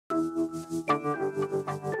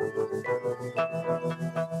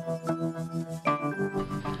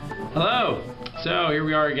Hello! So here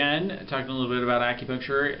we are again, talking a little bit about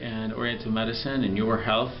acupuncture and oriental medicine and your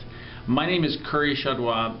health. My name is Curry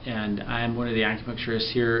Chadwa, and I'm one of the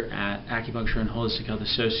acupuncturists here at Acupuncture and Holistic Health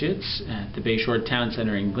Associates at the Bayshore Town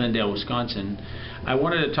Center in Glendale, Wisconsin. I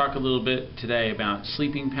wanted to talk a little bit today about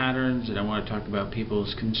sleeping patterns, and I want to talk about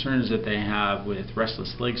people's concerns that they have with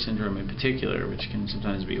restless leg syndrome in particular, which can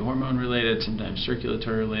sometimes be hormone related, sometimes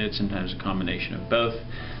circulatory related, sometimes a combination of both.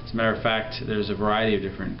 As a matter of fact, there's a variety of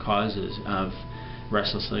different causes of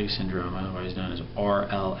restless leg syndrome, otherwise known as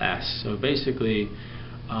RLS. So basically,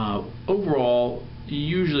 overall,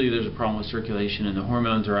 usually there's a problem with circulation and the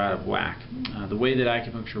hormones are out of whack. The way that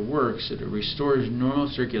acupuncture works, it restores normal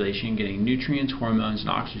circulation, getting nutrients, hormones, and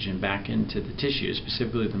oxygen back into the tissue,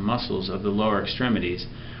 specifically the muscles of the lower extremities,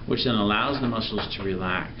 which then allows the muscles to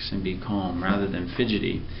relax and be calm rather than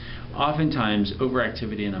fidgety. Oftentimes,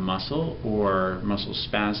 overactivity in a muscle or muscle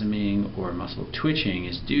spasming or muscle twitching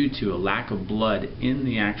is due to a lack of blood in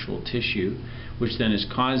the actual tissue, which then is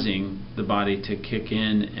causing the body to kick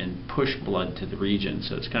in and push blood to the region.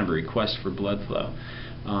 So it's kind of a request for blood flow.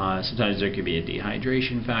 Sometimes there could be a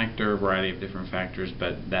dehydration factor, a variety of different factors,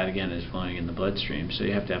 but that again is flowing in the bloodstream. So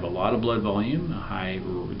you have to have a lot of blood volume,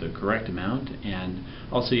 the correct amount, and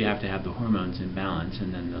also you have to have the hormones in balance,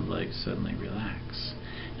 and then the legs suddenly relax.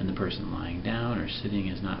 And the person lying down or sitting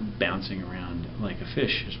is not bouncing around like a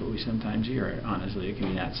fish, is what we sometimes hear. Honestly, it can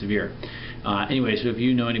be that severe. Anyway, so if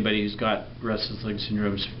you know anybody who's got restless leg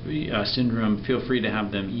syndrome, feel free to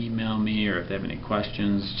have them email me, or if they have any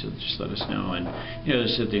questions, just let us know. And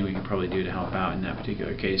there's something we can probably do to help out in that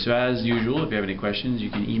particular case. So as usual, if you have any questions, you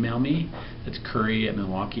can email me. That's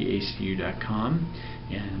curry@milwaukeeacu.com.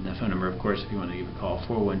 And the phone number, of course, if you want to give a call,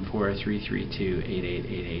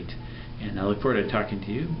 414-332-8888. And I look forward to talking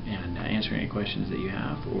to you and answering any questions that you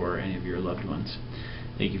have or any of your loved ones.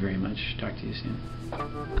 Thank you very much. Talk to you soon.